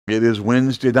It is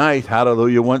Wednesday night.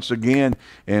 Hallelujah once again.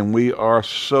 And we are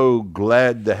so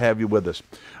glad to have you with us.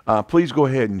 Please go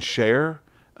ahead and share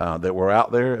that we're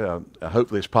out there.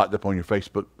 Hopefully it's popped up on your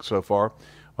Facebook so far.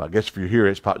 Well, I guess if you're here,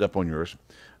 it's popped up on yours.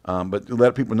 But to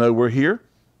let people know we're here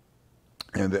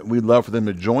and that we'd love for them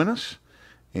to join us.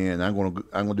 And I'm going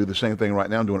to do the same thing right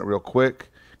now. I'm doing it real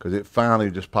quick because it finally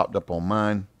just popped up on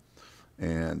mine.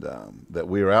 And that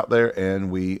we are out there and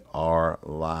we are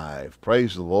live.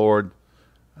 Praise the Lord.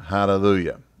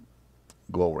 Hallelujah.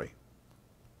 Glory.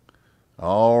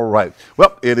 All right.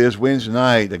 Well, it is Wednesday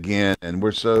night again, and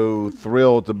we're so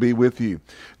thrilled to be with you.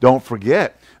 Don't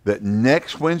forget that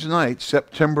next Wednesday night,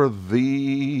 September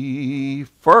the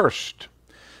 1st,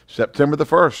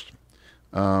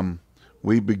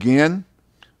 we begin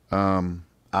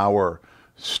our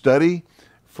study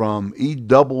from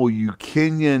E.W.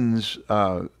 Kenyon's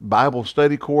Bible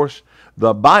study course,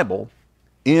 The Bible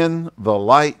in the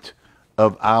Light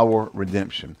of Our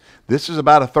Redemption. This is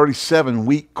about a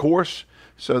 37-week course,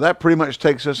 so that pretty much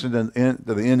takes us to the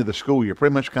end of the school year.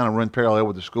 Pretty much kind of run parallel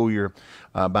with the school year.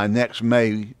 By next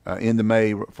May, end of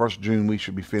May, 1st June, we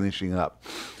should be finishing up.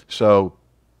 So,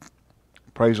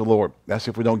 praise the Lord. That's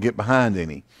if we don't get behind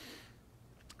any.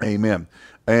 Amen.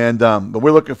 And but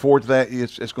we're looking forward to that.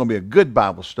 It's going to be a good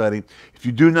Bible study. If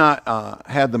you do not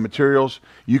have the materials,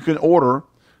 you can order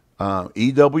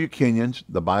E.W. Kenyon's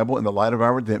The Bible in the Light of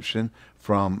Our Redemption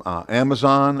from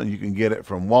Amazon. You can get it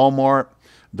from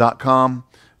Walmart.com.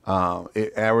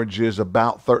 It averages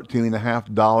about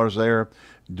 $13.50 there.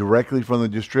 Directly from the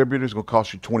distributor, it's going to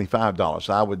cost you $25.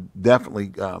 So I would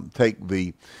definitely take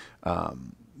the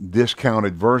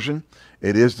discounted version.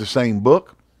 It is the same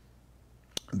book.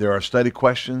 There are study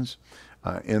questions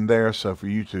in there, so for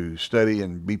you to study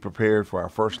and be prepared for our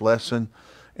first lesson.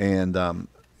 And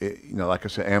like I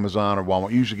said, Amazon or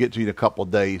Walmart usually get to you in a couple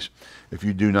of days if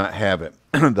you do not have it.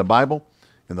 The Bible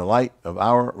in the Light of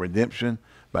Our Redemption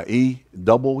by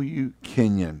E.W.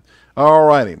 Kenyon. All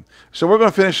righty. So we're going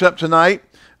to finish up tonight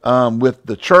with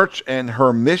the church and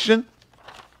her mission.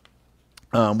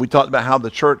 We talked about how the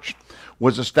church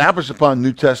was established upon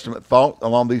New Testament thought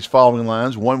along these following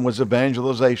lines. One was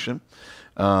evangelization.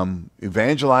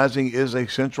 Evangelizing is a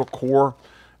central core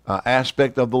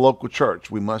aspect of the local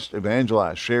church. We must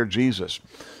evangelize, share Jesus,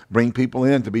 bring people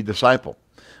in to be discipled.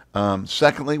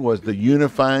 Secondly was the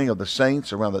unifying of the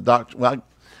saints around the doctrine. Well,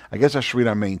 I guess I should read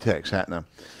our main text, hadn't I?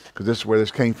 Because this is where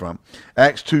this came from.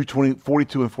 Acts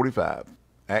 2:42 and 45.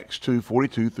 Acts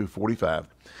 2:42 through 45.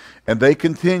 And they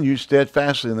continued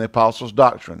steadfastly in the apostles'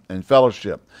 doctrine and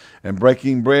fellowship, and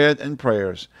breaking bread and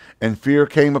prayers. And fear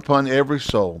came upon every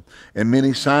soul, and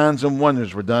many signs and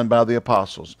wonders were done by the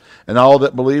apostles. And all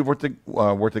that believed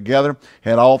were together,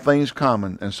 had all things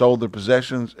common, and sold their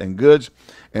possessions and goods,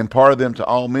 and parted them to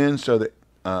all men, so that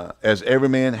as every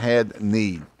man had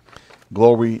need.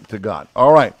 Glory to God.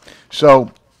 All right,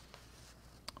 so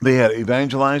they had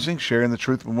evangelizing, sharing the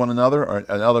truth with one another and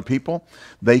other people.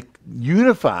 They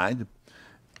unified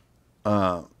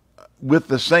with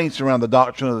the saints around the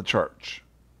doctrine of the church.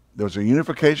 There was a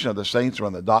unification of the saints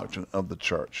around the doctrine of the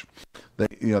church. They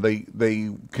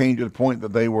came to the point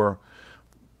that they were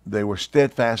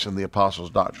steadfast in the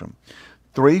apostles' doctrine.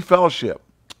 3, fellowship,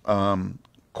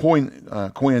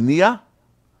 koinonia,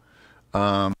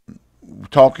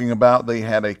 talking about they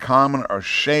had a common or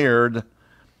shared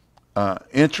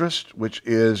interest, which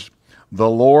is the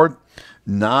Lord,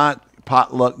 not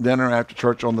potluck dinner after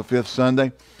church on the 5th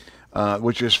Sunday,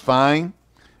 which is fine.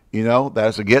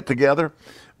 That's a get together.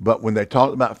 But when they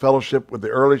talked about fellowship with the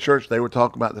early church, they were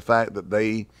talking about the fact that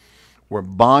they were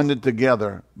bonded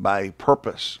together by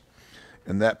purpose,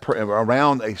 and that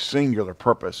around a singular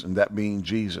purpose, and that being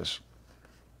Jesus.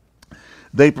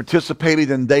 They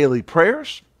participated in daily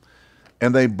prayers,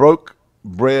 and they broke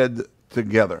bread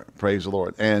together. Praise the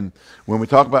Lord. And when we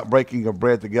talk about breaking of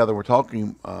bread together, we're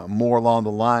talking more along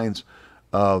the lines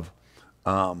of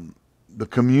the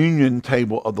communion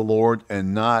table of the Lord,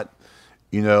 and not,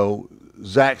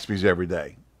 Zaxby's every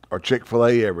day or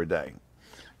Chick-fil-A every day.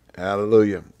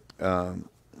 Hallelujah.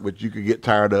 Which you could get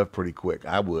tired of pretty quick.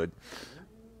 I would.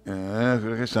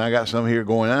 I got some here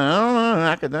going, I don't know,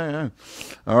 I could.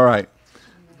 All right.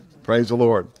 Praise the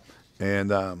Lord.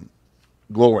 And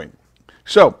glory.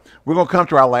 So we're going to come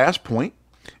to our last point,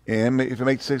 and if it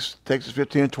takes us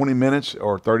 15, 20 minutes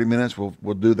or 30 minutes,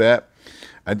 we'll do that.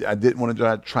 I didn't want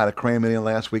to try to cram it in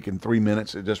last week in 3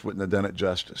 minutes. It just wouldn't have done it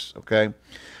justice, okay?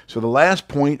 So the last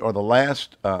point, or the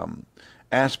last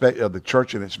aspect of the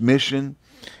church and its mission,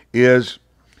 is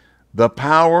the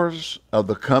powers of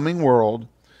the coming world,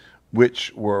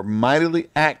 which were mightily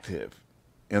active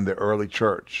in the early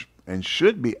church. and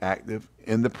should be active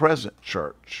in the present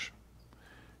church.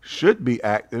 Should be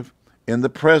active in the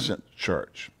present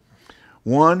church.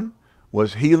 One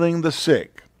was healing the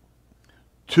sick.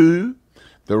 Two,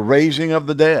 the raising of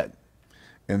the dead.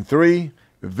 And three,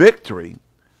 victory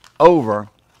over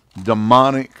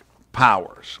demonic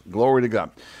powers. Glory to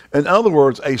God. In other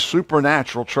words, a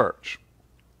supernatural church,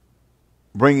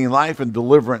 bringing life and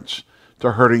deliverance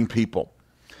to hurting people.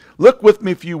 Look with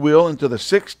me, if you will, into the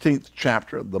 16th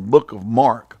chapter of the book of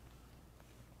Mark.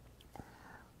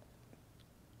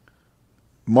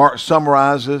 Mark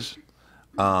summarizes,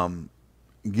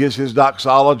 gives his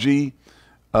doxology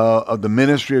of the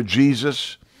ministry of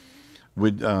Jesus,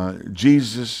 with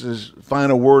Jesus'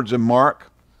 final words in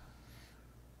Mark.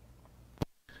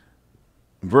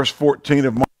 Verse 14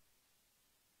 of Mark,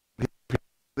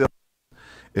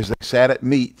 as they sat at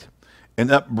meat,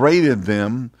 and upbraided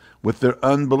them with their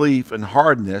unbelief and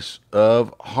hardness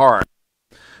of heart,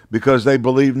 because they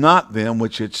believed not them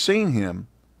which had seen him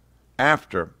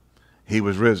after he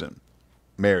was risen.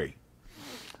 Mary.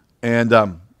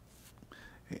 And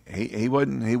he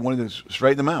wanted to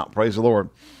straighten them out. Praise the Lord.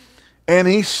 And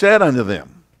he said unto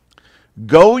them,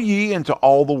 Go ye into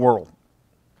all the world,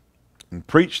 and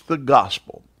preach the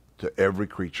gospel to every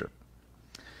creature.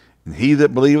 And he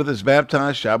that believeth is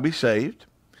baptized shall be saved.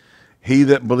 He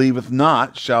that believeth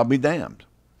not shall be damned.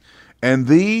 And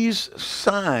these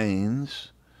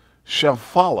signs shall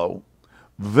follow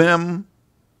them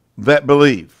that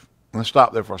believe. Let's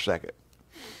stop there for a second.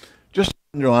 Just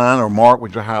underline or mark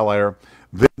with your highlighter,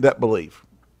 them that believe.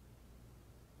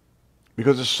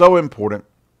 Because it's so important.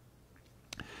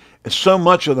 And so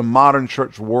much of the modern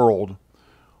church world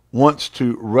wants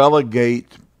to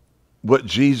relegate what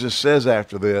Jesus says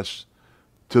after this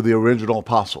to the original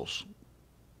apostles,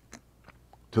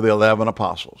 to the 11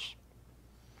 apostles.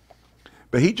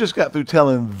 But he just got through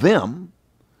telling them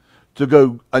to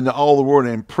go into all the world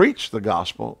and preach the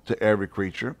gospel to every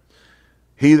creature.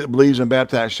 He that believes and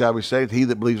baptized shall be saved. He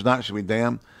that believes not shall be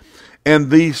damned.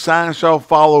 And these signs shall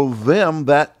follow them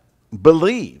that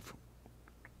believe.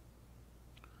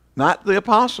 Not the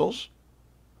apostles,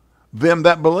 them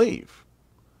that believe.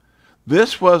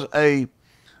 This was a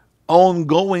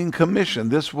ongoing commission.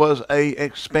 This was a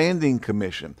expanding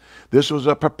commission. This was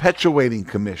a perpetuating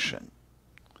commission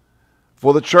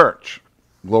for the church.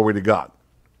 Glory to God.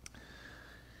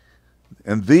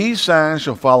 And these signs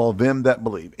shall follow them that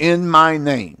believe in my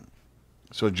name.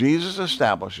 So Jesus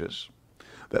establishes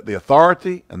that the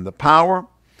authority and the power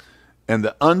and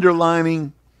the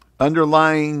underlying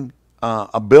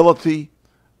ability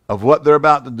of what they're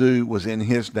about to do was in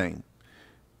his name.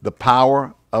 The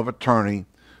power of attorney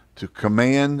to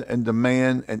command and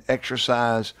demand and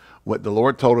exercise what the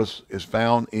Lord told us is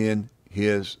found in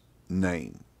his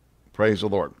name. Praise the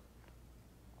Lord.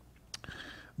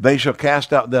 They shall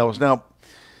cast out devils. Now,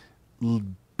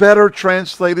 better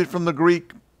translated from the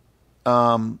Greek,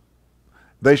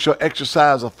 they shall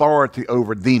exercise authority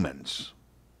over demons.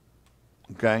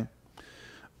 Okay?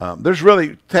 There's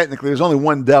only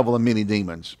one devil and many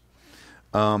demons.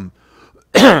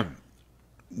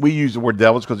 We use the word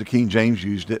devils because the King James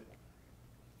used it.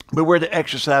 But we're to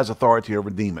exercise authority over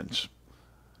demons,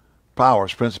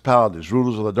 powers, principalities,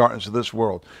 rulers of the darkness of this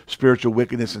world, spiritual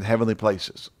wickedness in heavenly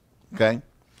places. Okay?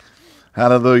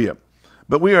 Hallelujah.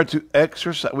 But we are to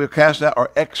exercise, we'll cast out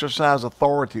or exercise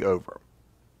authority over.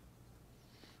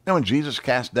 Now, when Jesus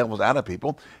cast devils out of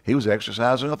people, he was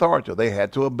exercising authority. They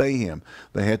had to obey him.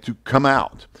 They had to come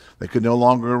out. They could no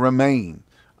longer remain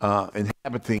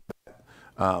inhabiting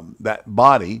that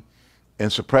body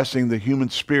and suppressing the human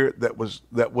spirit that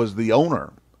was the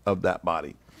owner of that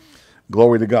body.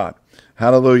 Glory to God.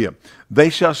 Hallelujah. They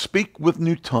shall speak with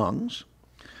new tongues.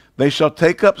 They shall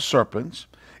take up serpents.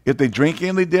 If they drink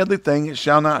any deadly thing, it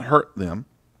shall not hurt them.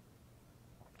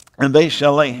 And they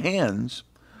shall lay hands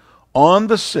on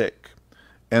the sick,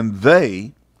 and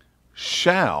they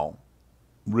shall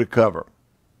recover.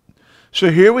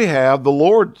 So here we have the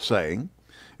Lord saying,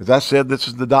 as I said, this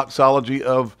is the doxology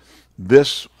of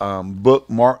this book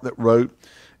Mark that wrote,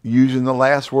 using the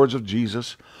last words of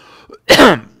Jesus,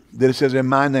 that it says, in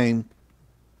my name,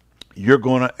 you're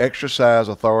going to exercise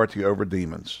authority over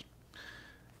demons.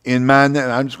 In my name,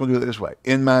 I'm just going to do it this way.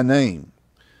 In my name,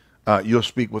 you'll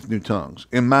speak with new tongues.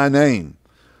 In my name,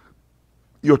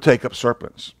 you'll take up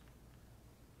serpents.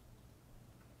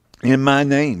 In my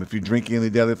name, if you drink any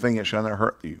deadly thing, it shall not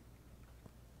hurt you.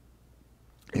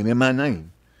 And in my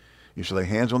name, you shall lay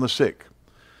hands on the sick,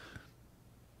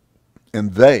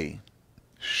 and they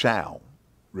shall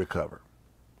recover.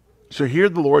 So here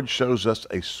the Lord shows us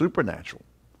a supernatural,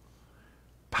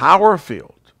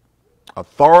 power-filled,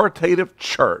 authoritative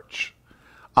church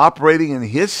operating in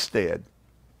his stead,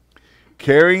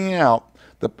 carrying out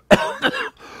the,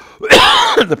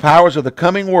 the powers of the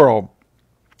coming world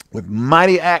with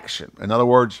mighty action. In other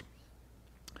words,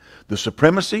 the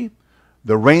supremacy,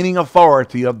 the reigning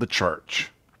authority of the church.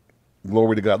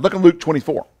 Glory to God. Look at Luke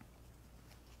 24.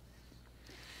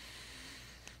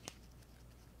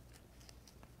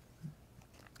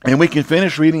 And we can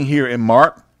finish reading here in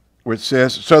Mark, where it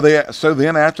says, So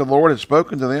then after the Lord had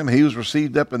spoken to them, he was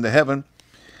received up into heaven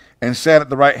and sat at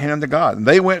the right hand of God. And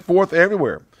they went forth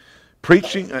everywhere,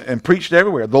 preaching and preached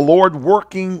everywhere, the Lord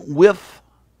working with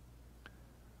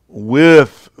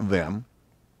them,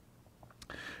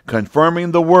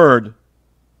 confirming the word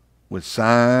with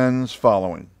signs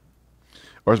following.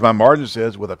 Or as my margin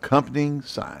says, with accompanying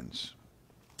signs.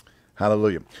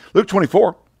 Hallelujah. Luke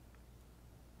 24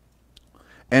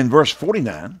 and verse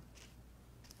 49.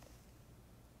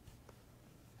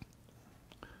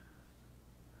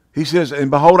 He says,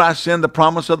 And behold, I send the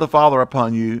promise of the Father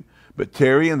upon you, but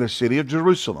tarry in the city of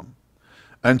Jerusalem,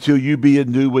 until you be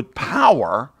endued with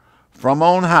power from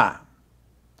on high.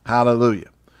 Hallelujah.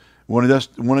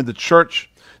 Wanted the church.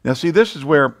 Now see, this is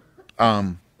where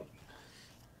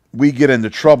we get into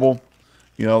trouble,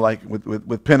 like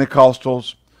with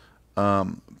Pentecostals,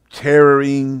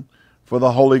 tarrying for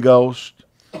the Holy Ghost.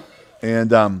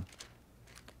 And,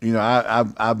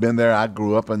 I've been there. I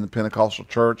grew up in the Pentecostal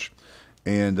church.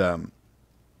 And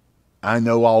I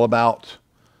know all about,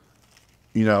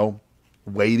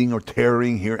 waiting or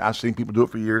tarrying here. I've seen people do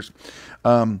it for years.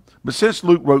 But since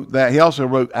Luke wrote that, he also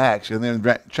wrote Acts. And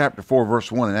then chapter 4,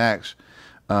 verse 1 in Acts,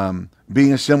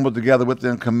 being assembled together with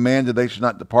them, commanded they should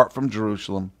not depart from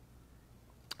Jerusalem,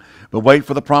 but wait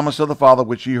for the promise of the Father,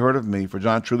 which ye heard of me. For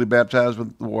John truly baptized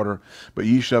with water, but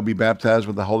ye shall be baptized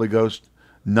with the Holy Ghost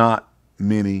not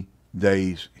many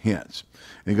days hence.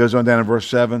 And he goes on down in verse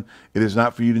 7, It is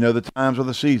not for you to know the times or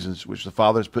the seasons which the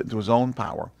Father has put into his own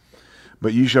power,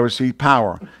 but ye shall receive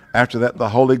power. After that the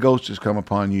Holy Ghost is come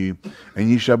upon you, and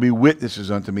ye shall be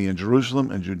witnesses unto me in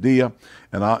Jerusalem and Judea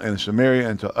and in Samaria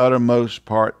and to the uttermost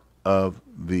part of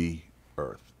the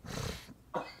earth.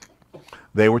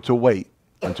 They were to wait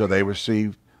until they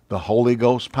received the Holy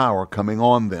Ghost power coming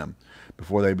on them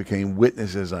before they became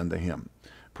witnesses unto him.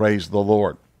 Praise the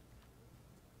Lord.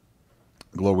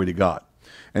 Glory to God.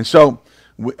 And so,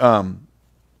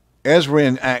 as we're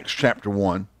in Acts chapter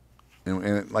 1,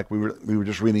 and like we were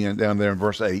just reading it down there in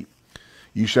verse 8,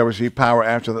 you shall receive power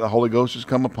after that the Holy Ghost has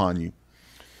come upon you.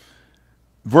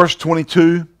 Verse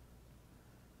 22,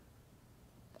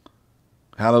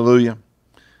 hallelujah.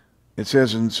 It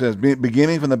says,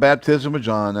 beginning from the baptism of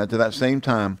John, to that same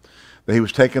time that he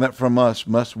was taken up from us,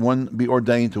 must one be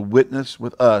ordained to witness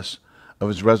with us of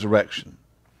his resurrection,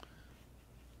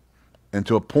 and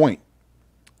to appoint,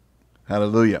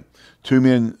 hallelujah, two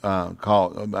men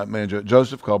called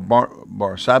Joseph, called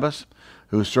Barsabbas,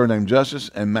 who was surnamed Justus,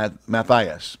 and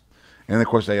Matthias. And of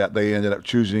course they ended up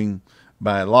choosing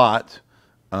by lot,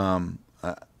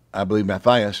 I believe,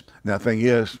 Matthias. Now the thing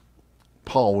is,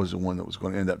 Paul was the one that was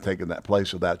going to end up taking that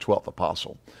place of that 12th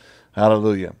apostle.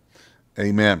 Hallelujah.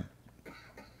 Amen.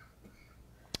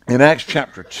 In Acts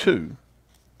chapter 2,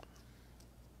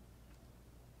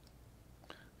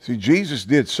 see, Jesus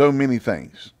did so many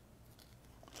things.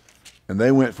 And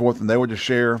they went forth and they were to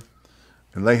share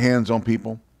and lay hands on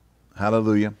people.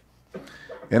 Hallelujah.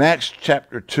 In Acts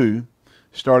chapter 2,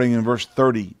 starting in verse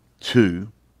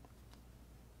 32,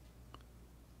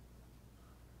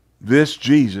 this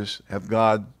Jesus hath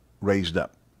God raised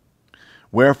up.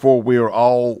 Wherefore we are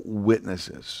all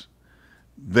witnesses.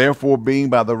 Therefore,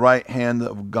 being by the right hand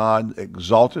of God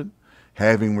exalted,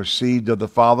 having received of the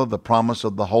Father the promise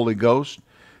of the Holy Ghost,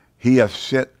 he has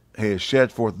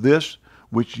shed forth this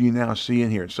which ye now see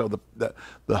and hear. So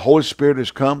the Holy Spirit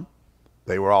has come.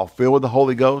 They were all filled with the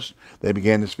Holy Ghost. They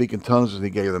began to speak in tongues as he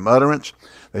gave them utterance.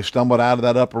 They stumbled out of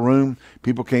that upper room.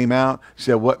 People came out,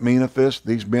 said, What meaneth this?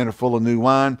 These men are full of new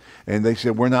wine. And they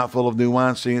said, We're not full of new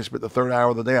wine, seeing it's but the third hour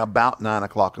of the day, about 9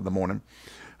 o'clock in the morning.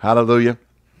 Hallelujah.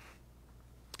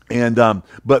 And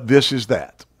but this is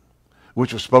that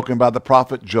which was spoken by the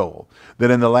prophet Joel,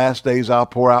 that in the last days I'll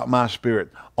pour out my spirit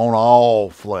on all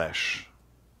flesh,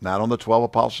 not on the 12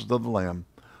 apostles of the Lamb,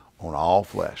 on all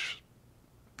flesh.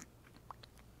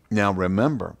 Now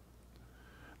remember,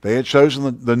 they had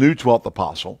chosen the new 12th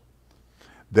apostle.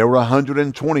 There were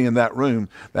 120 in that room.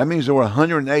 That means there were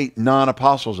 108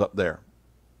 non-apostles up there.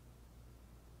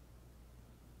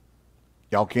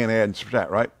 Y'all can't add and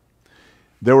subtract, right?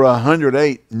 There were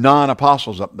 108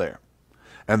 non-apostles up there.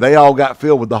 And they all got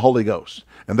filled with the Holy Ghost.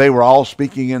 And they were all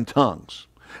speaking in tongues.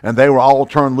 And they were all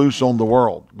turned loose on the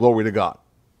world. Glory to God.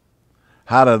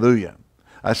 Hallelujah.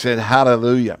 I said,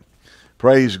 hallelujah.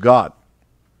 Praise God.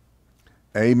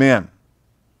 Amen.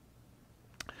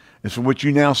 And so what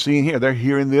you now see here, they're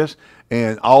hearing this,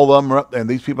 and all of them are up there, and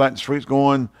these people out in the streets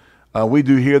going, we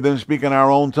do hear them speaking our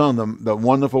own tongue, the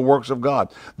wonderful works of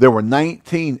God. There were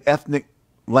 19 ethnic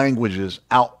languages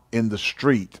out in the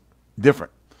street,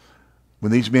 different,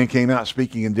 when these men came out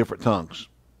speaking in different tongues.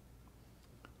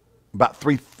 About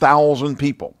 3,000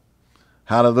 people.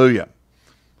 Hallelujah.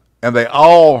 And they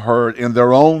all heard in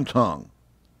their own tongue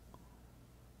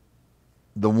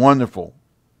the wonderful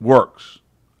works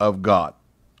of God.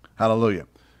 Hallelujah.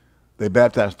 They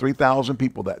baptized 3,000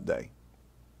 people that day.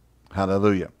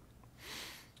 Hallelujah.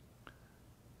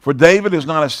 For David is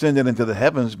not ascended into the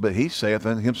heavens, but he saith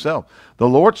unto himself, the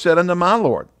Lord said unto my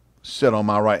Lord, sit on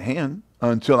my right hand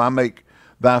until I make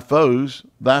thy foes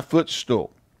thy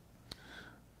footstool.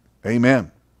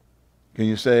 Amen. Can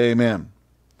you say amen?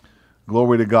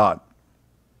 Glory to God.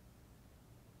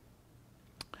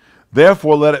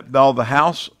 Therefore let it all the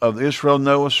house of Israel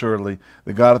know assuredly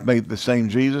that God hath made the same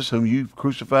Jesus whom you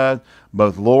crucified,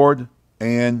 both Lord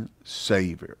and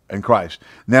Savior and Christ.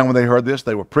 Now when they heard this,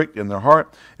 they were pricked in their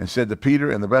heart and said to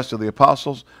Peter and the rest of the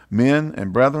apostles, men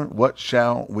and brethren, what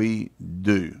shall we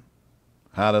do?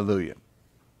 Hallelujah.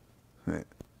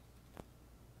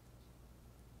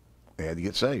 They had to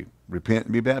get saved. Repent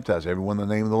and be baptized, everyone in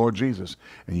the name of the Lord Jesus,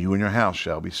 and you and your house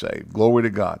shall be saved. Glory to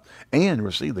God. And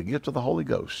receive the gift of the Holy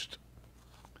Ghost.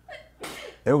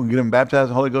 Everyone get them baptized in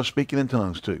the Holy Ghost, speaking in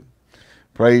tongues too.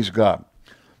 Praise God.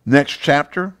 Next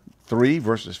chapter, 3,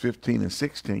 verses 15 and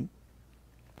 16.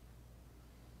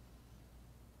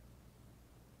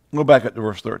 Go back up to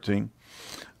verse 13.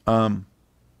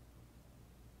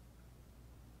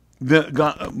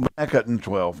 Back up in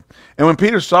 12. And when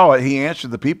Peter saw it, he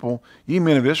answered the people, ye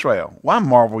men of Israel, why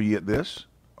marvel ye at this?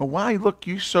 Or why look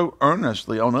you so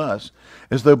earnestly on us,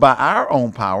 as though by our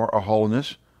own power or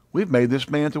holiness we've made this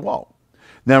man to walk?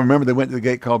 Now remember, they went to the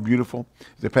gate called Beautiful.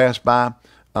 As they passed by,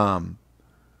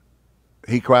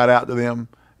 he cried out to them,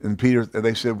 and Peter,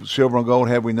 they said, silver and gold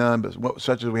have we none, but what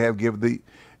such as we have give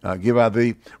I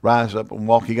thee. Rise up and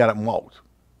walk. He got up and walked.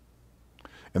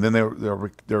 And then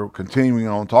they're continuing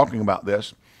on talking about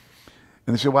this.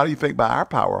 And they said, why do you think by our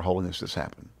power or holiness this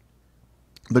happened?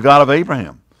 The God of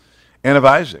Abraham and of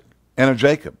Isaac and of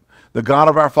Jacob, the God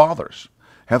of our fathers,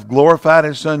 hath glorified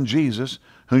his son Jesus,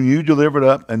 whom you delivered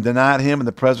up and denied him in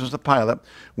the presence of Pilate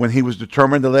when he was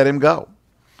determined to let him go.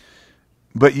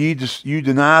 But you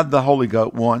denied the Holy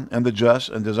One and the just,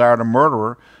 and desired a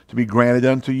murderer to be granted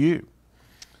unto you,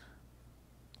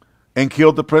 and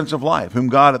killed the Prince of Life, whom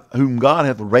God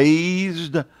hath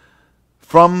raised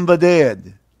from the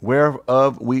dead,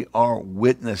 whereof we are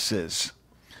witnesses.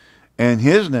 And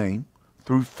his name,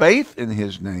 through faith in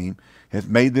his name, hath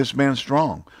made this man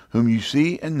strong, whom you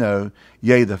see and know,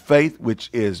 yea, the faith which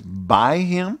is by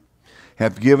him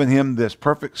hath given him this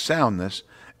perfect soundness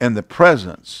in the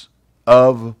presence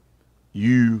of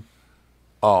you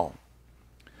all.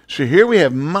 So here we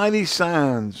have mighty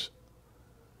signs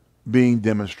being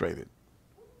demonstrated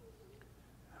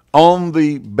on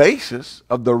the basis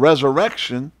of the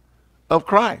resurrection of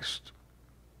Christ.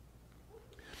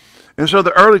 And so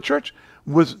the early church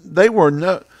they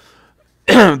weren't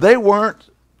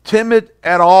timid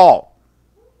at all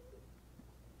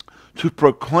to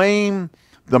proclaim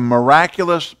the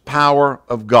miraculous power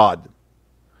of God.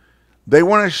 They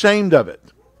weren't ashamed of it.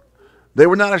 They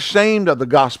were not ashamed of the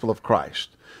gospel of Christ.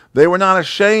 They were not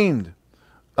ashamed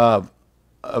of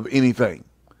anything.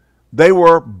 They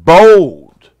were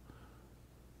bold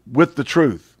with the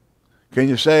truth. Can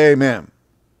you say amen?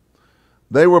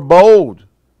 They were bold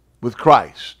with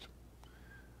Christ.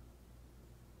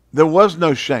 There was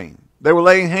no shame. They were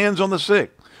laying hands on the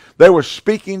sick. They were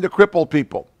speaking to crippled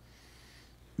people.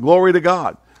 Glory to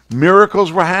God.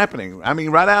 Miracles were happening. I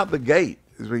mean, right out the gate,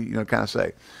 as we kind of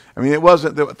say. I mean, it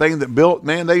wasn't the thing that built,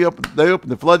 man, they opened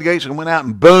the floodgates and went out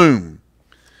and boom.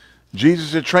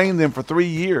 Jesus had trained them for 3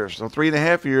 years, or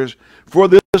 3.5 years, for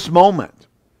this moment,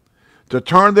 to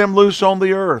turn them loose on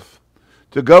the earth,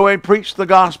 to go and preach the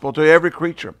gospel to every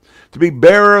creature, to be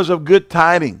bearers of good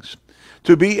tidings,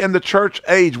 to be in the church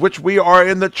age, which we are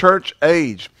in the church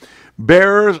age,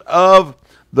 bearers of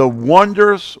the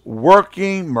wondrous,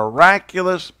 working,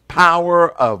 miraculous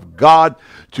power of God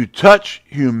to touch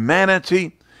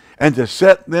humanity and to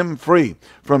set them free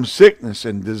from sickness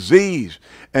and disease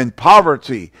and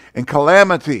poverty and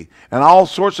calamity and all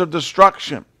sorts of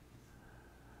destruction.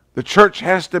 The church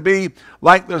has to be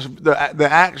like the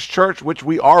Acts church, which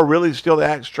we are really still the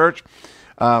Acts church.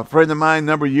 A friend of mine a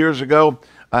number of years ago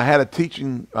had a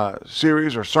teaching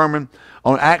series or sermon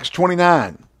on Acts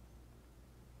 29.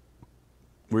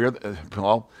 Well,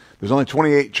 there's only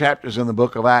 28 chapters in the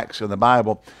book of Acts in the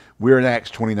Bible. We're in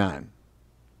Acts 29.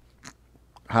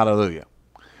 Hallelujah.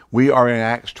 We are in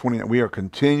Acts 29. We are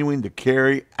continuing to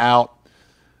carry out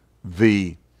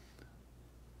the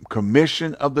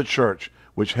commission of the church,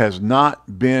 which has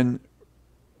not been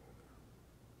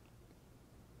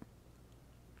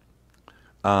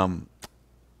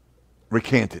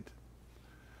recanted,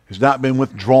 has not been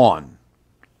withdrawn.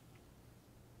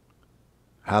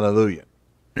 Hallelujah.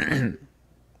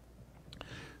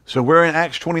 So we're in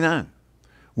Acts 29.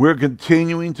 We're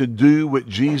continuing to do what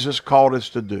Jesus called us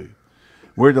to do.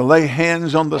 We're to lay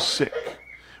hands on the sick.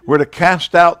 We're to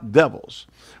cast out devils.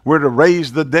 We're to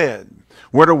raise the dead.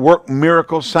 We're to work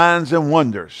miracles, signs, and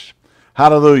wonders.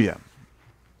 Hallelujah.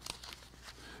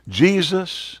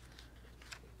 Jesus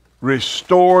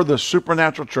restored the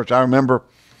supernatural church. I remember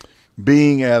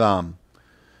being at,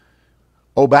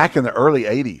 back in the early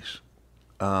 80s.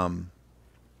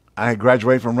 I had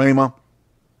graduated from Rhema.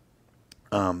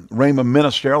 Rhema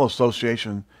Ministerial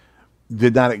Association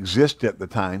did not exist at the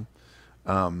time.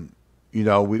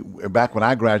 Back when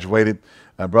I graduated,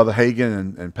 Brother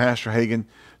Hagin and Pastor Hagin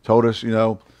told us,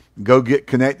 go get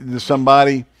connected to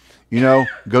somebody,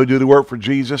 go do the work for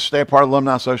Jesus, stay a part of the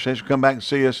Alumni Association, come back and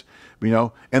see us,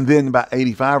 And then about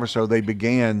 85 or so,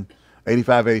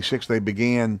 85, 86, they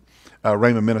began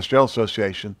Rhema Ministerial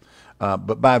Association.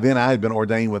 But by then, I had been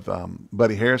ordained with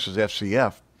Buddy Harris's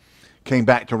FCF. Came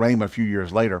back to Rhema a few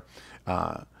years later.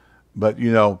 But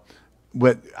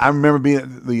I remember being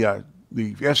at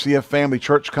the FCF Family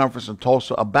Church Conference in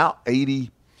Tulsa about 83.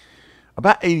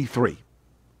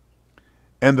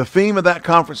 And the theme of that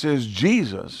conference is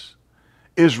Jesus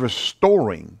is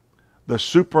restoring the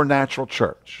supernatural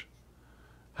church.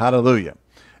 Hallelujah.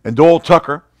 And Doyle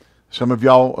Tucker, some of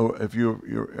y'all, if you're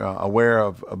aware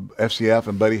of FCF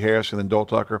and Buddy Harris and then Doyle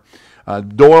Tucker,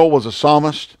 Doyle was a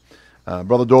psalmist.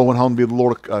 Brother Doyle went home to be the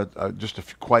Lord just a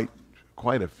few, not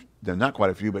quite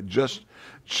a few, but just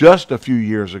a few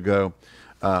years ago.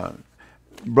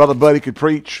 Brother Buddy could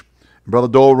preach. Brother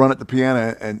Doyle run at the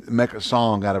piano and make a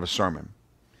song out of a sermon.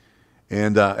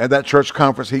 And at that church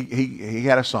conference, he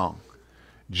had a song.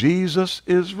 Jesus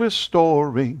is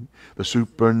restoring the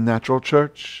supernatural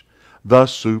church, the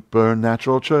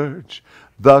supernatural church,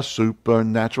 the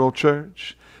supernatural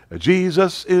church.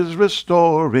 Jesus is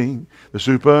restoring the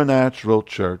supernatural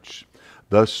church,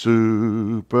 the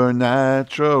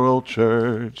supernatural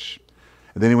church.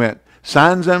 And then he went,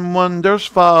 signs and wonders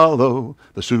follow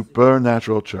the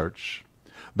supernatural church,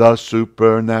 the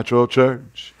supernatural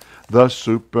church, the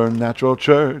supernatural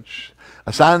church.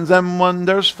 Signs and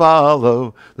wonders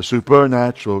follow the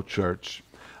supernatural church,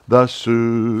 the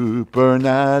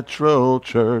supernatural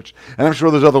church. And I'm sure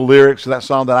there's other lyrics to that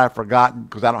song that I've forgotten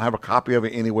because I don't have a copy of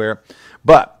it anywhere.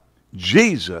 But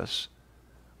Jesus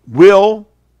will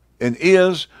and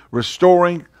is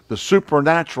restoring the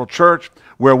supernatural church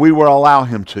where we will allow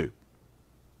him to.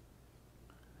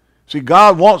 See,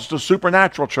 God wants the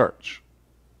supernatural church.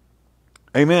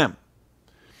 Amen.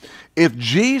 If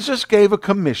Jesus gave a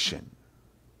commission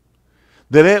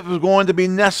that it was going to be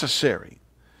necessary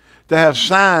to have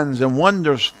signs and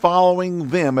wonders following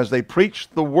them as they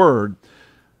preached the word,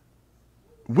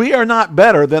 we are not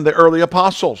better than the early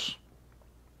apostles.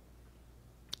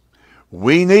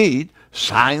 We need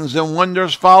signs and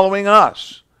wonders following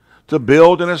us to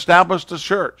build and establish the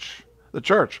church. The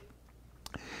church.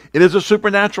 It is a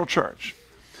supernatural church.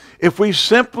 If we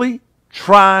simply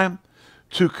try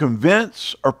to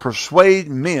convince or persuade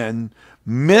men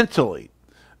mentally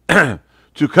to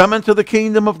come into the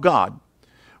kingdom of God,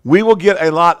 we will get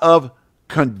a lot of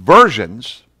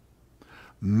conversions,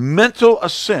 mental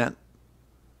assent.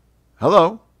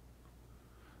 Hello?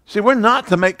 See, we're not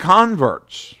to make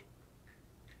converts.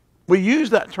 We use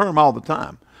that term all the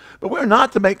time. But we're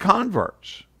not to make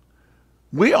converts.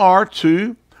 We are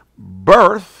to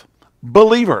birth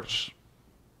believers.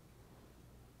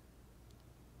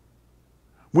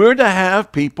 We're to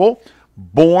have people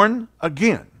born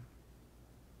again.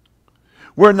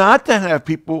 We're not to have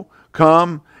people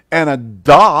come and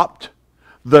adopt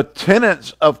the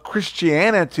tenets of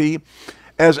Christianity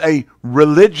as a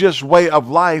religious way of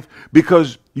life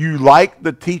because you like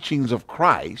the teachings of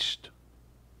Christ.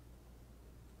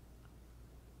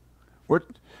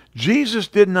 Jesus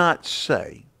did not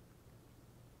say,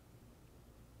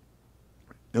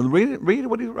 and read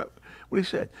what he wrote, what he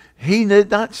said. He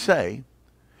did not say,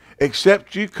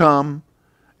 except you come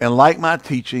and like my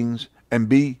teachings and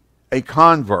be a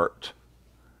convert.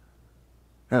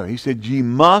 No, he said, ye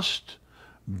must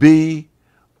be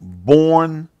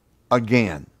born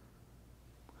again.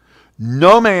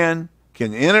 No man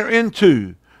can enter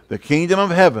into the kingdom of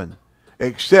heaven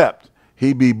except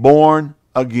he be born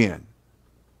again.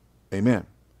 Amen.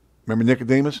 Remember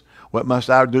Nicodemus? What must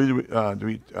I do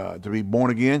to be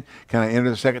born again? Can I enter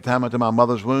the second time into my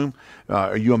mother's womb?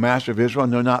 Are you a master of Israel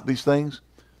and know not these things?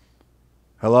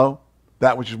 Hello?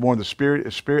 That which is born of the Spirit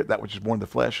is spirit. That which is born of the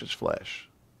flesh is flesh.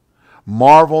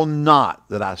 Marvel not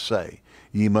that I say,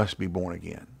 ye must be born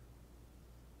again.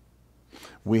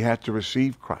 We have to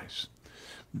receive Christ.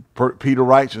 Peter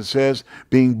writes and says,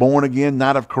 being born again,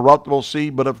 not of corruptible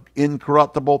seed, but of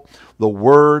incorruptible, the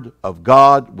word of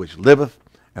God, which liveth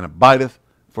and abideth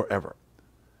forever.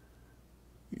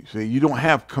 You see, you don't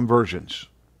have conversions.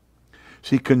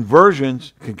 See,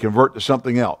 conversions can convert to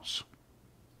something else.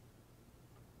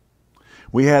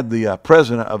 We had the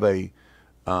president of the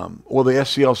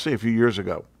SCLC a few years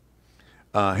ago.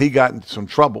 He got into some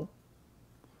trouble.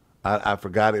 I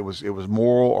forgot it was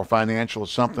moral or financial or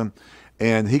something,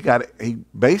 and he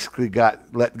basically got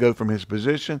let go from his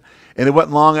position. And it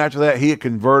wasn't long after that he had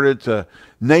converted to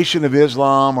Nation of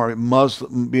Islam or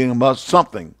Muslim, being a Muslim,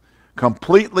 something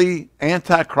completely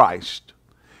anti-Christ.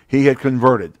 He had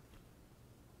converted.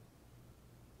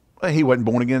 Well, he wasn't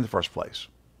born again in the first place.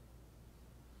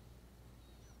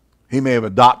 He may have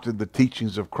adopted the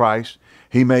teachings of Christ.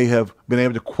 He may have been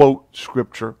able to quote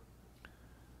Scripture.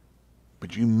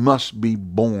 But you must be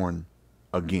born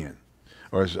again.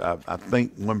 Or as I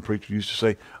think one preacher used to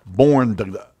say, born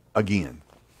again.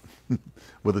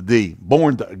 With a D.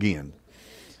 Born again.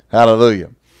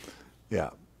 Hallelujah. Yeah.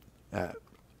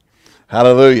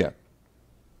 Hallelujah.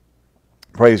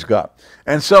 Praise God.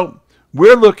 And so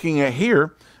we're looking at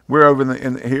here. We're over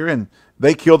in here, and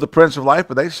they killed the Prince of Life,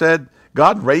 but they said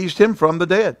God raised him from the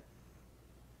dead.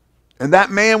 And that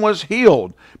man was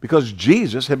healed because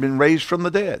Jesus had been raised from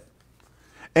the dead.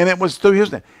 And it was through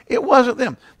his name. It wasn't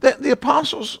them. The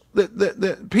apostles,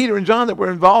 Peter and John that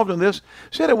were involved in this,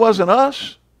 said it wasn't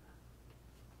us.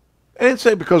 They didn't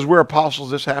say because we're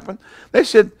apostles this happened. They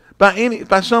said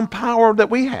by some power that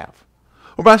we have,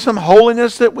 or by some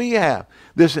holiness that we have.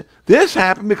 This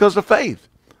happened because of faith.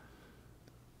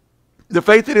 The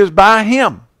faith that is by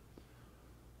him.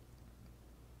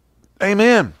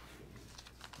 Amen.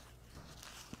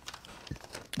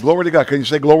 Glory to God. Can you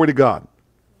say glory to God?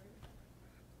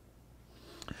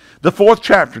 The 4th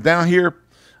chapter down here.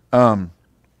 Well,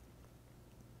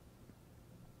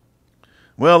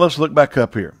 let's look back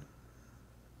up here.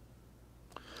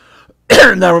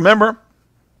 Now remember,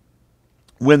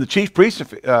 when the chief priests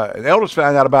and elders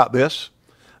found out about this,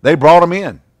 they brought him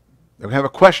in. They would have a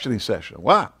questioning session.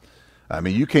 Why? I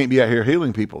mean, you can't be out here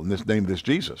healing people in this name of this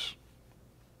Jesus.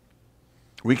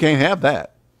 We can't have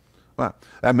that. Well,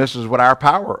 that messes with our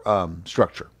power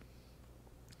structure.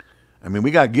 I mean,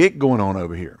 we got a gig going on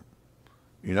over here.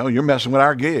 You know, you're messing with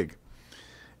our gig.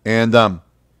 And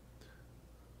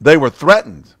they were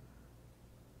threatened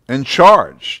and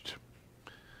charged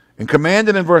and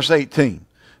commanded in verse 18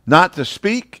 not to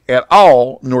speak at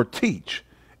all nor teach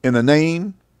in the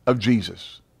name of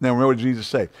Jesus. Now, remember what Jesus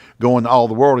said? Go into all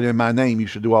the world, and in my name you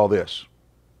should do all this.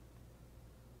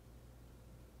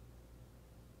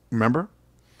 Remember?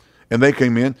 And they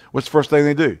came in. What's the first thing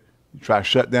they do? You try to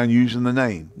shut down using the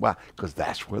name. Why? Because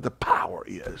that's where the power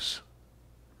is.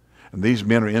 And these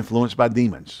men are influenced by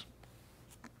demons.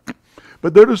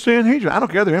 But they're the Sanhedrin. I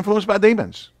don't care. They're influenced by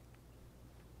demons.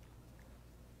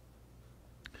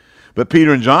 But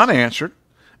Peter and John answered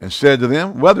and said to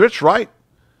them, whether it's right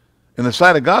in the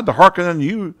sight of God to hearken unto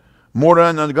you more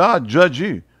than unto God, judge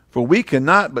you. For we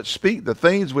cannot but speak the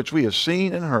things which we have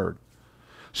seen and heard.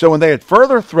 So when they had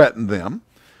further threatened them,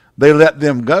 they let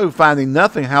them go, finding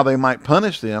nothing how they might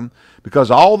punish them, because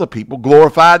all the people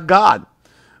glorified God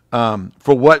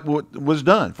for what was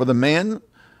done. For the man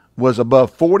was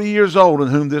above 40 years old in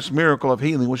whom this miracle of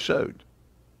healing was showed.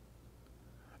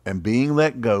 And being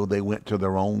let go, they went to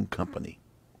their own company.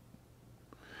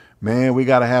 Man, we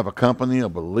got to have a company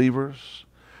of believers.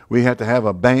 We have to have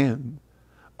a band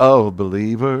of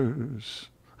believers.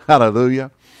 Hallelujah.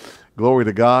 Glory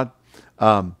to God.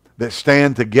 That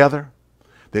stand together,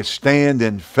 that stand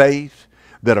in faith,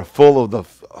 that are full of the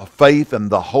faith and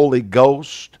the Holy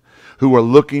Ghost, who are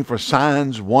looking for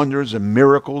signs, wonders, and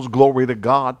miracles. Glory to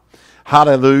God.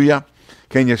 Hallelujah.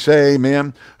 Can you say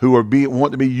amen? Who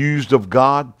want to be used of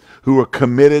God, who are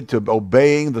committed to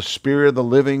obeying the Spirit of the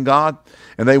living God.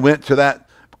 And they went to that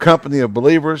company of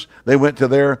believers. They went to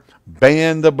their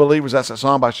band of believers. That's a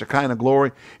song by Shekinah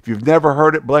Glory. If you've never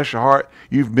heard it, bless your heart,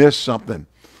 you've missed something.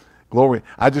 Glory.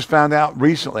 I just found out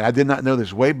recently, I did not know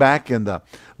this, way back in the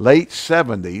late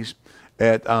 70s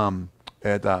at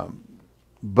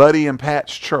Buddy and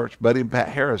Pat's church, Buddy and Pat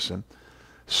Harrison,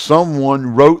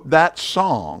 someone wrote that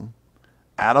song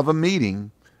out of a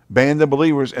meeting Band of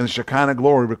Believers and the Shekinah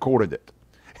Glory recorded it.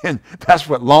 And that's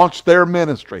what launched their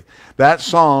ministry. That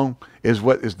song is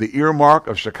what is the earmark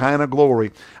of Shekinah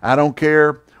Glory. I don't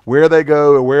care where they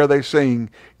go or where they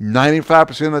sing.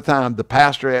 95% of the time, the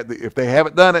pastor, if they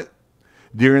haven't done it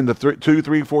during the 2,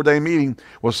 3, 4 day meeting,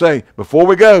 will say, before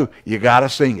we go, you got to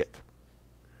sing it.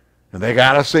 And they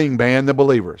got to sing Band of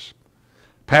Believers.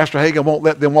 Pastor Hagen won't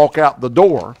let them walk out the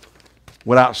door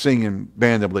without singing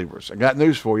Band of Believers. I got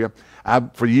news for you.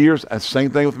 For years, the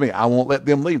same thing with me. I won't let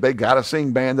them leave. They got to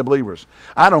sing Band of Believers.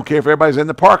 I don't care if everybody's in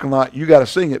the parking lot. You got to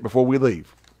sing it before we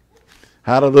leave.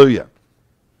 Hallelujah.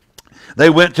 They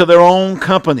went to their own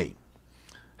company.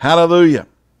 Hallelujah.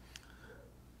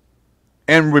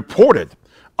 And reported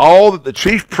all that the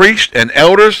chief priests and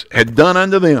elders had done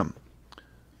unto them,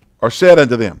 or said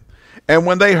unto them. And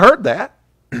when they heard that,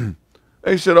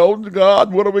 they said, oh,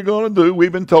 God, what are we going to do?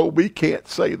 We've been told we can't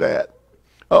say that.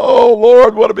 Oh,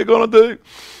 Lord, what are we going to do?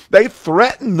 They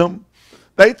threatened them.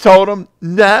 They told them,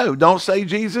 no, don't say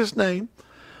Jesus' name.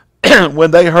 When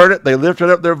they heard it, they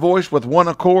lifted up their voice with one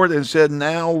accord and said,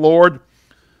 now, Lord,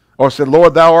 or said,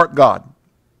 Lord, thou art God,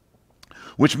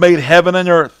 which made heaven and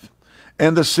earth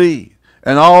and the sea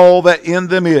and all that in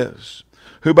them is,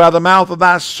 who by the mouth of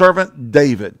thy servant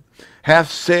David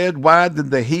hath said, why did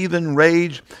the heathen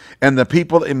rage and the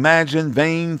people imagine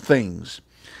vain things?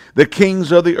 The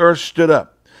kings of the earth stood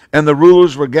up, and the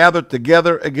rulers were gathered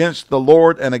together against the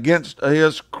Lord and against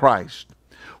his Christ.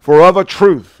 For of a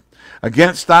truth,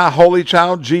 against thy holy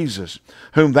child Jesus,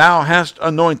 whom thou hast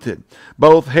anointed,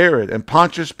 both Herod and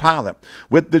Pontius Pilate,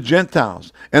 with the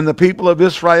Gentiles and the people of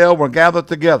Israel were gathered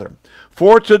together,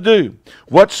 for to do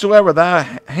whatsoever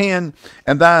thy hand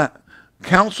and thy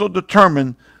counsel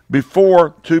determined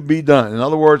before to be done. In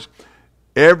other words,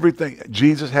 everything,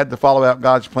 Jesus had to follow out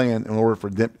God's plan in order for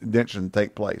redemption to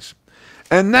take place.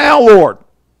 And now, Lord,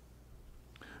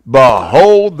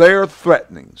 behold their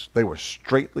threatenings. They were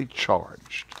straitly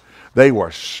charged. They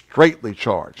were straitly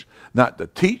charged not to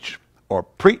teach or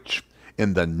preach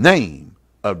in the name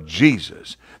of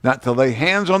Jesus, not to lay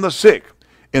hands on the sick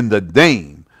in the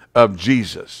name of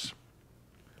Jesus.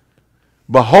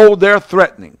 Behold their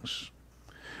threatenings,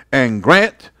 and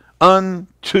grant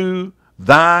unto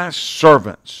thy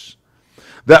servants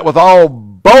that with all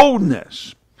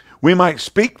boldness we might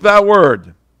speak thy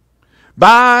word,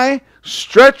 by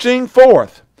stretching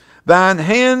forth thine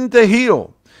hand to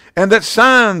heal, and that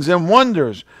signs and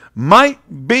wonders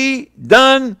might be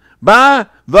done by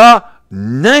the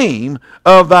name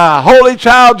of thy holy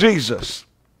child Jesus.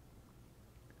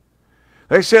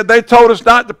 They said they told us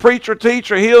not to preach or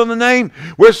teach or heal in the name.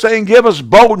 We're saying give us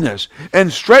boldness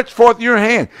and stretch forth your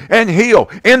hand and heal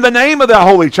in the name of the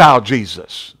holy child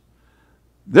Jesus.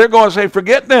 They're going to say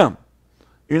forget them.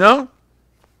 You know,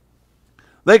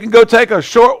 they can go take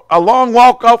a long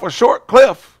walk off a short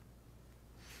cliff.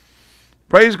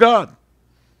 Praise God.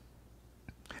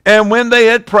 And when they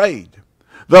had prayed,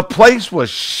 the place was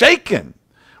shaken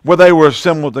where they were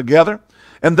assembled together,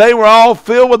 and they were all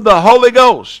filled with the Holy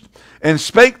Ghost and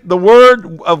spake the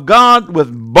word of God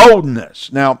with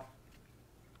boldness. Now,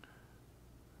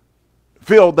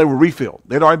 filled, they were refilled.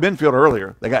 They'd already been filled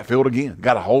earlier. They got filled again.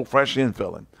 Got a whole fresh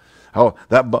infilling. Oh,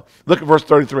 look at verse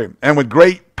 33. And with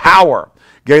great power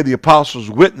gave the apostles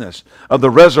witness of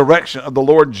the resurrection of the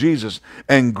Lord Jesus,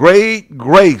 and great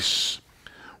grace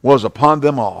was upon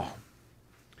them all.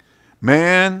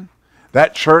 Man,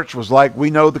 that church was like, we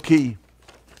know the key.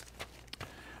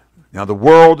 Now the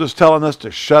world is telling us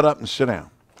to shut up and sit down.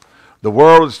 The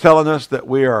world is telling us that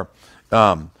we are,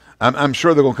 I'm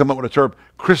sure they're going to come up with a term,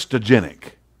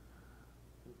 Christogenic.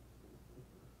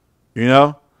 You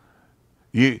know?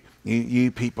 You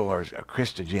people are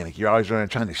Christogenic. You're always trying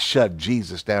to shove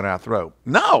Jesus down our throat.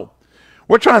 No.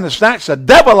 We're trying to snatch the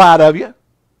devil out of you.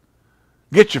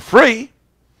 Get you free.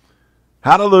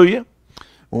 Hallelujah.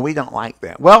 Well, we don't like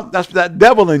that. Well, that's that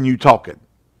devil in you talking.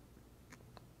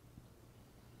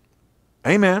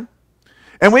 Amen.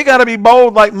 And we got to be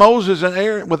bold like Moses and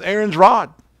Aaron with Aaron's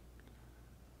rod.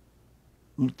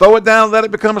 Throw it down, let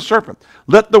it become a serpent.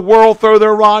 Let the world throw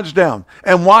their rods down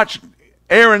and watch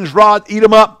Aaron's rod eat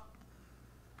them up.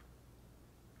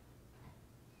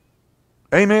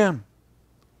 Amen.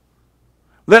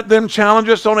 Let them challenge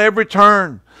us on every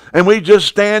turn, and we just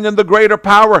stand in the greater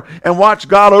power and watch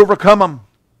God overcome them.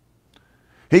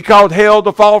 He called hell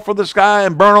to fall from the sky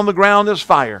and burn on the ground as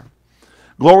fire.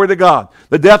 Glory to God.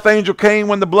 The death angel came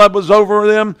when the blood was over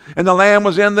them and the Lamb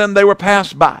was in them. They were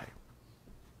passed by.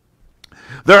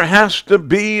 There has to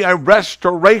be a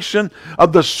restoration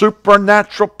of the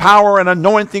supernatural power and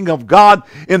anointing of God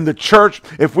in the church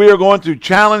if we are going to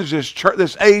challenge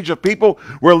this age of people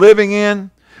we're living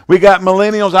in. We got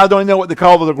millennials. I don't even know what they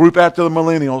call the group after the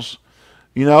millennials.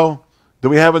 You know, do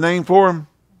we have a name for them?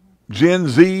 Gen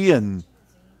Z and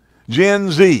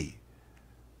Gen Z.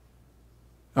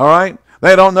 All right?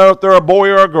 They don't know if they're a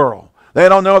boy or a girl. They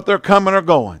don't know if they're coming or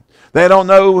going. They don't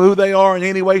know who they are in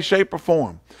any way, shape, or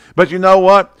form. But you know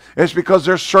what? It's because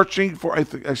they're searching for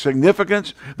a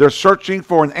significance. They're searching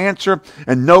for an answer,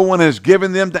 and no one has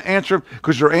given them the answer,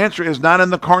 because your answer is not in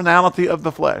the carnality of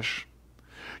the flesh.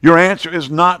 Your answer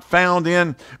is not found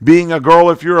in being a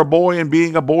girl if you're a boy and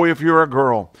being a boy if you're a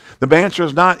girl. The answer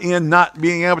is not in not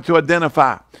being able to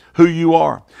identify who you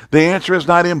are. The answer is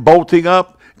not in bolting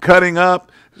up, cutting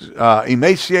up,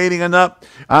 emaciating enough.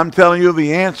 I'm telling you,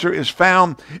 the answer is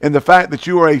found in the fact that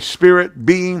you are a spirit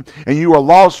being and you are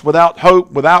lost without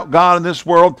hope, without God in this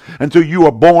world until you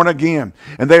are born again.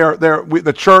 And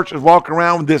the church is walking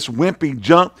around with this wimpy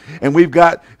junk, and we've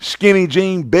got skinny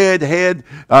jean, bedhead,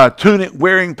 tunic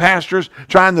wearing pastors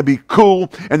trying to be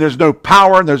cool, and there's no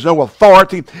power and there's no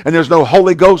authority and there's no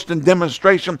Holy Ghost and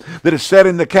demonstration that is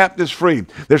setting the captives free,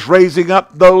 that's raising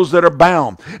up those that are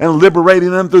bound and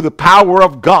liberating them through the power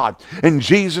of God. And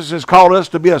Jesus has called us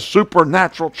to be a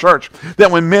supernatural church,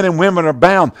 that when men and women are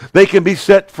bound, they can be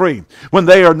set free. When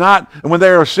they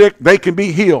are sick, they can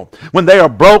be healed. When they are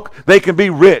broke, they can be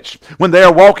rich. When they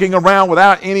are walking around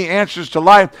without any answers to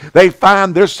life, they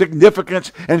find their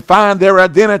significance and find their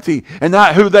identity, and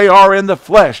not who they are in the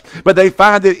flesh, but they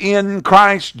find it in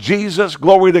Christ Jesus.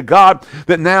 Glory to God,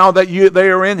 that now that they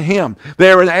are in Him,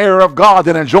 they are an heir of God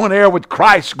and a joint heir with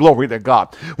Christ. Glory to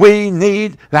God. We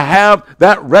need to have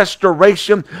that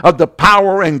restoration of the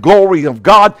power and glory of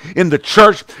God in the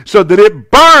church, so that it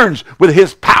burns with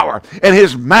His power and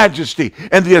His majesty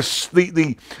and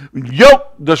the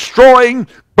yoke destroying,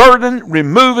 burden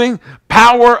removing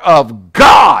power of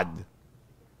God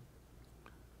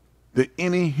that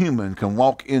any human can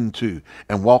walk into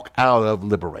and walk out of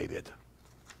liberated.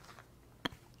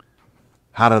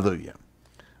 Hallelujah.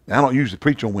 Now, I don't usually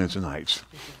preach on Wednesday nights.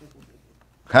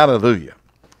 Hallelujah.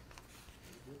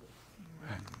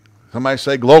 Somebody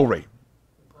say glory.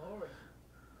 Glory.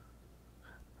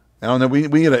 I don't know. We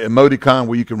need an emoticon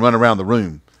where you can run around the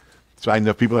room, so I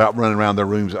know people are out running around their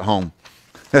rooms at home.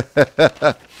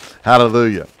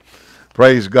 Hallelujah.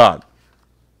 Praise God.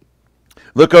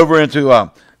 Look over into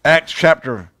Acts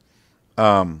chapter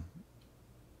 5,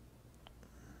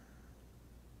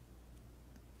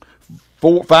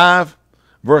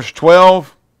 verse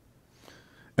 12.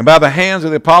 And by the hands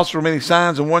of the apostles were many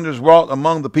signs and wonders wrought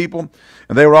among the people,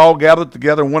 and they were all gathered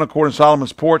together in one accord in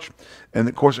Solomon's porch. And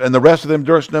of course, and the rest of them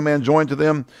durst no man join to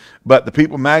them, but the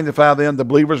people magnified them. The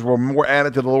believers were more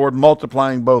added to the Lord,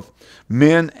 multiplying both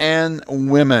men and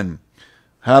women.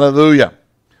 Hallelujah.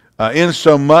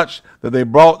 Insomuch that they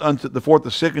brought forth the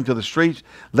sick into the streets,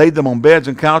 laid them on beds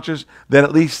and couches, that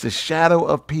at least the shadow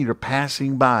of Peter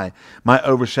passing by might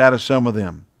overshadow some of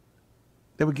them.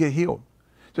 They would get healed.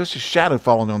 Just a shadow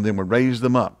falling on them would raise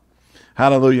them up.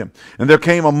 Hallelujah. And there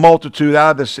came a multitude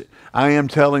out of the city. I am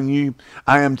telling you,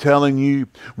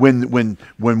 when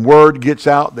word gets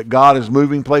out that God is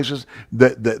moving places,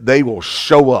 that they will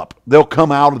show up. They'll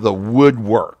come out of the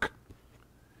woodwork.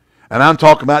 And I'm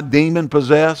talking about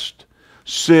demon-possessed,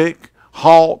 sick,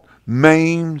 halt,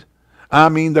 maimed. I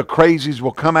mean, the crazies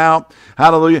will come out.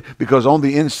 Hallelujah. Because on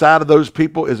the inside of those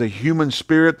people is a human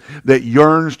spirit that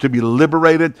yearns to be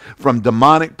liberated from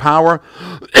demonic power,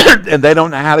 and they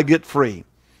don't know how to get free.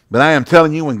 But I am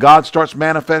telling you, when God starts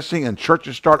manifesting and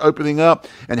churches start opening up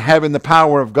and having the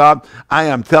power of God, I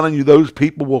am telling you, those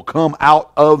people will come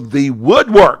out of the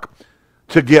woodwork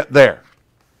to get there.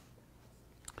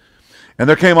 And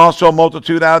there came also a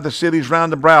multitude out of the cities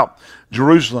round about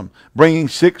Jerusalem, bringing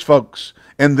sick folks,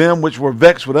 and them which were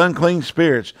vexed with unclean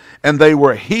spirits, and they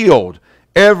were healed,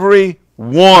 every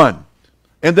one.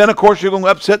 And then, of course, you're going to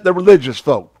upset the religious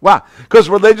folk. Why? Because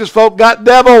religious folk got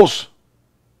devils.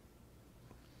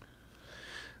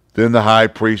 Then the high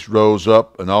priest rose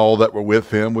up, and all that were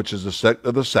with him, which is the sect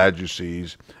of the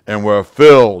Sadducees, and were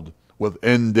filled with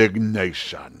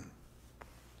indignation.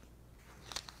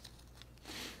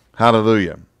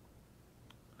 Hallelujah.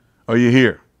 Are you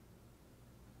here?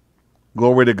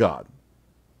 Glory to God.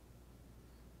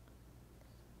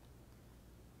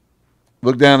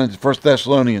 Look down into 1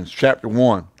 Thessalonians chapter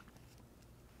 1.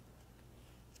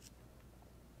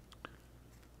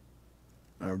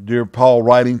 Our dear Paul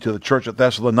writing to the church at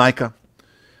Thessalonica,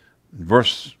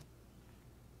 verse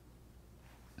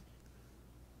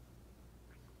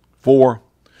 4,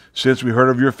 since we heard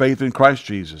of your faith in Christ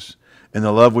Jesus and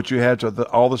the love which you had to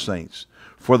all the saints,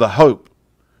 for the hope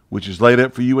which is laid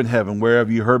up for you in heaven,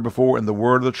 whereof you heard before in the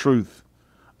word of the truth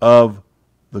of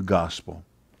the gospel.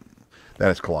 That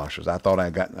is Colossians. I'm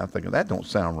thinking, that don't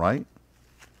sound right.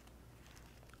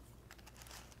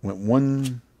 Went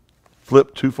one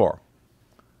flip too far.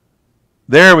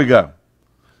 There we go.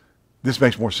 This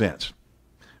makes more sense.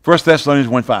 1 Thessalonians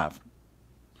 1:5.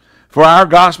 For our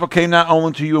gospel came not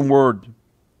only to you in word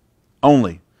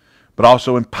only, but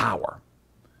also in power,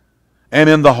 and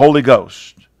in the Holy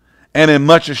Ghost, and in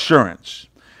much assurance,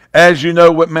 as you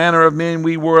know what manner of men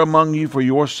we were among you for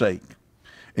your sake.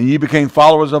 And ye became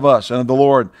followers of us and of the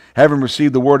Lord, having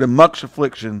received the word in much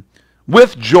affliction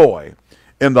with joy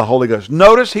in the Holy Ghost.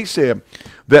 Notice he said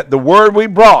that the word we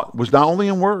brought was not only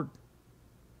in word.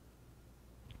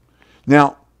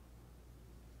 Now,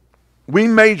 we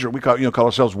call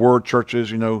ourselves word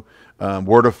churches,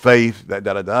 word of faith,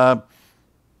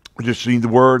 We just need the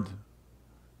word.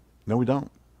 No, we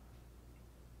don't.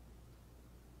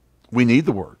 We need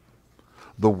the word.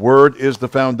 The word is the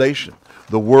foundation.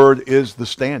 The word is the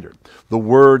standard. The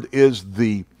word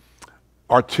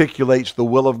articulates the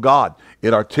will of God.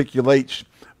 It articulates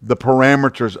the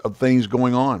parameters of things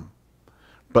going on.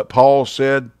 But Paul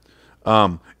said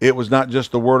it was not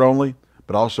just the word only,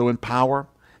 but also in power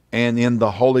and in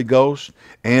the Holy Ghost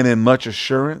and in much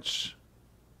assurance.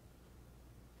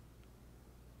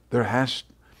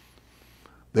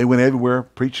 They went everywhere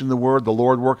preaching the word, the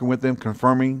Lord working with them,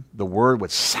 confirming the word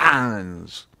with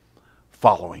signs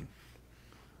following.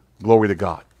 Glory to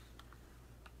God.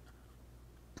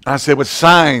 I said with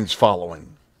signs following.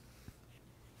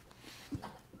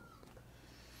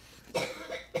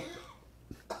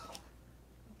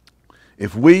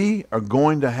 If we are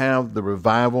going to have the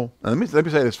revival, let me say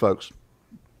this, folks.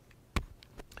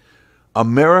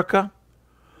 America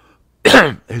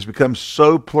has become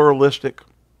so pluralistic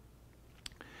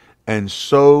and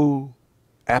so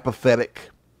apathetic.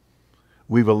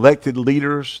 We've elected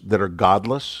leaders that are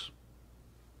godless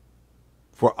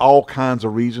for all kinds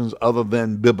of reasons other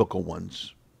than biblical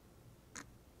ones.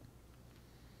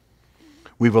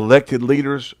 We've elected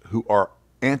leaders who are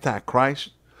anti-Christ.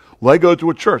 Well, they go to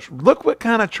a church. Look what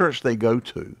kind of church they go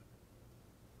to.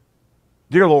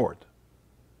 Dear Lord.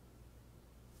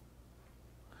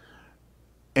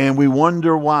 And we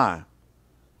wonder why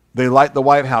they light the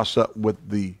White House up with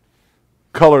the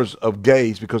colors of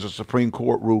gays because the Supreme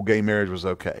Court ruled gay marriage was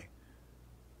okay.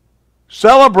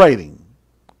 Celebrating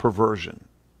perversion.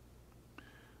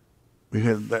 We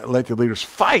had elected leaders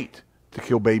fight to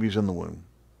kill babies in the womb.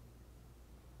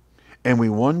 And we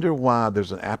wonder why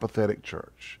there's an apathetic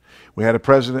church. We had a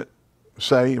president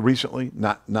say recently,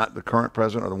 not the current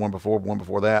president or the one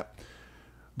before that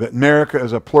America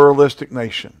is a pluralistic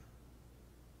nation.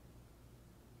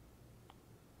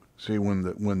 See,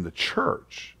 when the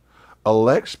church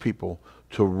elects people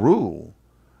to rule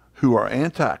who are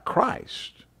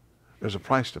anti-Christ, there's a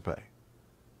price to pay.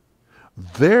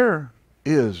 There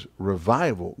is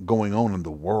revival going on in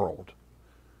the world.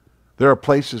 There are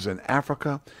places in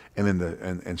Africa and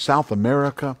in South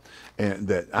America, and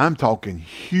that I'm talking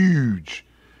huge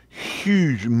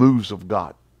moves of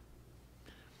God.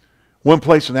 One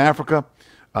place in Africa,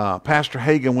 Pastor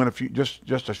Hagen went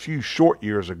just a few short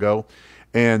years ago,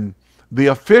 and the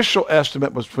official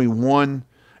estimate was between 1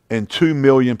 and 2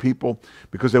 million people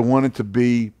because they didn't want to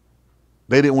be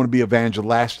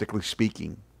evangelistically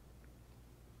speaking.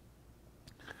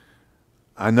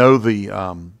 I know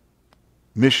the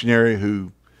missionary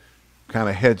who kind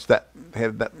of headed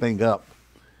that thing up.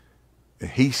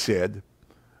 He said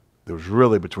there was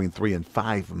really between 3 and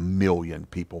 5 million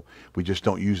people. We just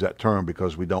don't use that term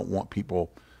because we don't want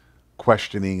people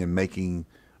questioning and making,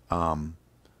 trying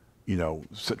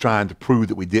to prove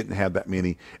that we didn't have that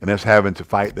many, and us having to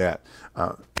fight that.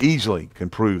 Easily can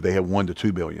prove they had 1 to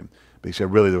 2 billion. But he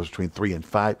said really there was between 3 and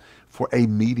 5 for a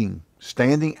meeting,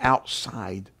 standing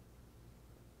outside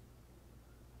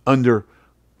under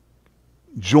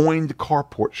joined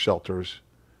carport shelters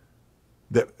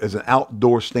that is an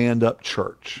outdoor stand-up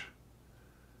church,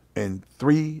 and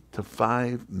 3 to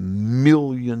 5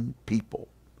 million people.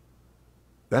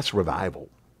 That's revival.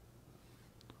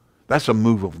 That's a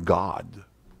move of God.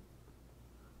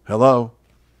 Hello?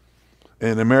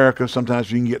 In America,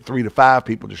 sometimes you can get 3 to 5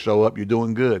 people to show up. You're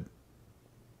doing good.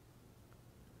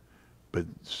 But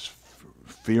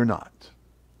fear not.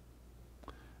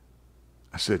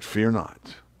 I said, fear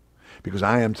not. Because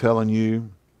I am telling you,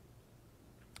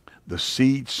 the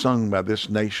seed sung by this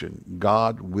nation,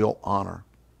 God will honor.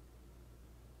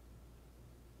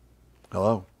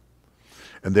 Hello?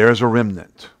 And there is a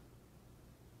remnant.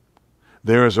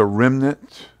 There is a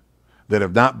remnant that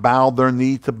have not bowed their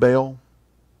knee to Baal,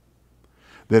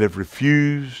 that have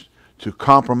refused to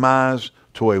compromise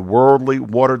to a worldly,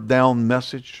 watered-down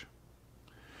message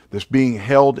that's being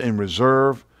held in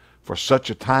reserve for such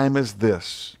a time as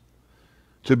this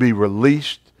to be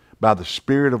released by the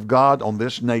Spirit of God on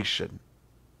this nation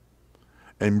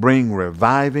and bring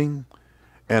reviving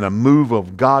and a move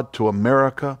of God to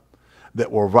America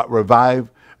that will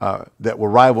that will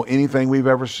rival anything we've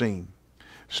ever seen.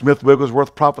 Smith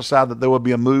Wigglesworth prophesied that there will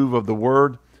be a move of the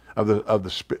word, of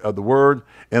the word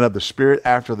and of the Spirit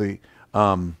after the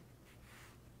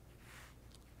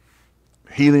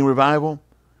healing revival.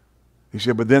 He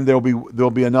said, but then there'll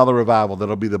be another revival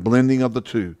that'll be the blending of the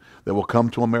two that will come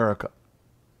to America.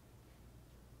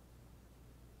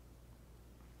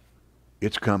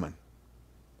 It's coming.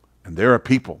 And there are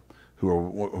people who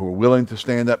are willing to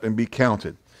stand up and be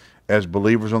counted as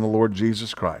believers on the Lord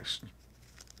Jesus Christ.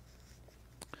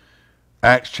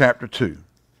 Acts chapter 2,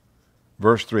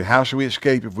 verse 3. How shall we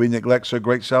escape if we neglect so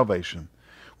great salvation,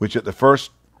 which at the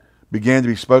first began to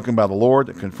be spoken by the Lord,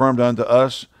 and confirmed unto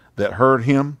us that heard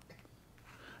him?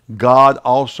 God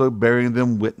also bearing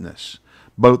them witness,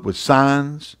 both with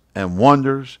signs and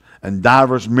wonders and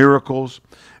divers miracles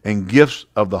and gifts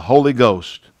of the Holy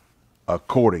Ghost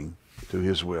according to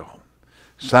his will.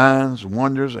 Signs,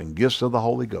 wonders, and gifts of the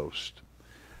Holy Ghost.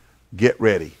 Get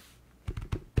ready.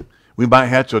 We might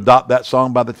have to adopt that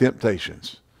song by the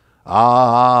Temptations.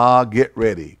 Ah, get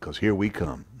ready, because here we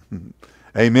come.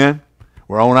 Amen.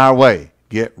 We're on our way.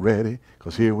 Get ready,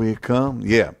 because here we come.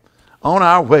 Yeah. On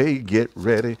our way, get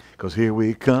ready, because here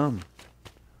we come.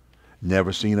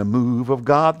 Never seen a move of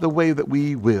God the way that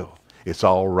we will. It's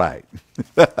all right.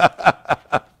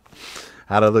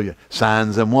 Hallelujah.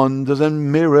 Signs and wonders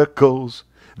and miracles,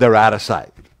 they're out of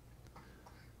sight.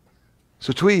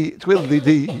 So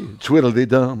twiddle-dee-dee,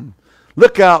 twiddle-dee-dum.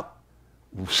 Look out,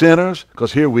 sinners,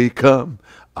 because here we come.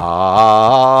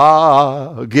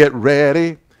 Ah, get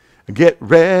ready. Get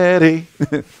ready.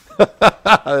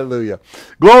 Hallelujah.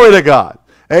 Glory to God.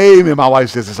 Amen. My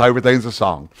wife says this, everything's a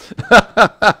song.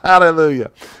 Hallelujah.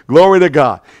 Glory to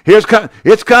God.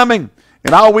 It's coming.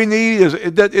 And all we need is,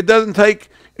 it doesn't take,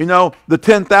 the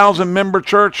 10,000 member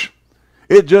church.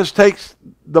 It just takes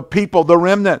the people, the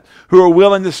remnant, who are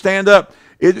willing to stand up.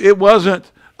 It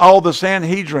wasn't all the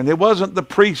Sanhedrin. It wasn't the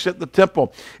priests at the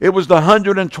temple. It was the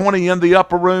 120 in the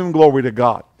upper room, glory to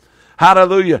God.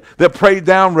 Hallelujah. That prayed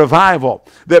down revival,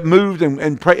 that moved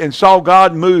and saw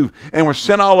God move and were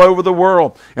sent all over the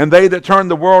world. And they that turned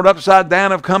the world upside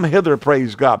down have come hither,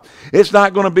 praise God. It's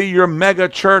not going to be your mega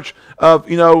church of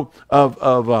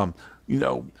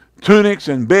tunics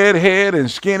and bedhead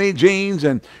and skinny jeans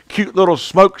and cute little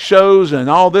smoke shows and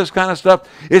all this kind of stuff.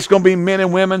 It's going to be men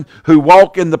and women who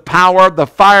walk in the power, the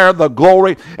fire, the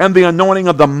glory, and the anointing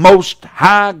of the Most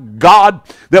High God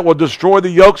that will destroy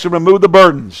the yokes and remove the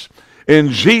burdens. In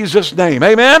Jesus' name.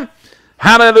 Amen?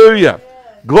 Hallelujah.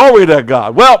 Glory to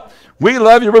God. Well, we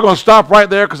love you. We're going to stop right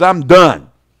there because I'm done.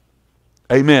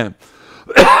 Amen.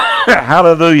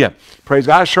 Hallelujah. Praise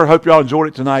God. I sure hope you all enjoyed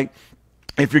it tonight.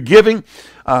 If you're giving,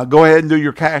 go ahead and do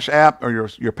your Cash App or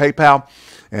your PayPal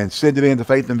and send it in to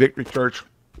Faith and Victory Church.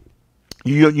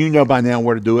 You know by now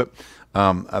where to do it.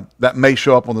 That may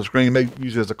show up on the screen. May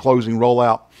use it as a closing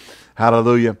rollout.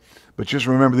 Hallelujah. But just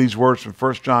remember these words from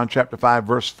 1 John chapter 5,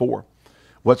 verse 4.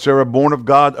 Whatsoever born of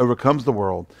God overcomes the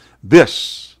world.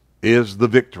 This is the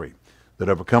victory that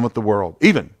overcometh the world,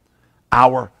 even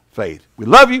our faith. We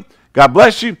love you. God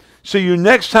bless you. See you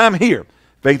next time here.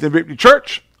 Faith and Victory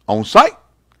Church, on site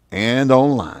and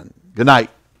online. Good night.